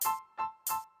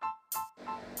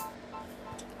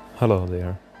Hello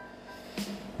there.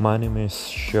 My name is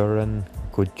Sharan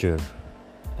Gujjar,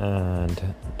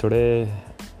 and today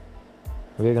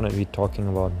we're going to be talking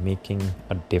about making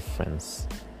a difference.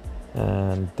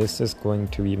 And this is going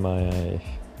to be my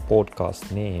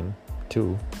podcast name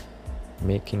too,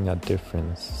 Making a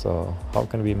Difference. So, how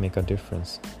can we make a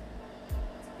difference?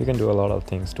 We can do a lot of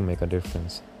things to make a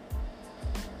difference,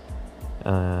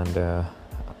 and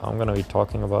I'm going to be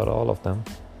talking about all of them.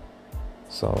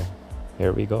 So,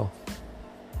 here we go.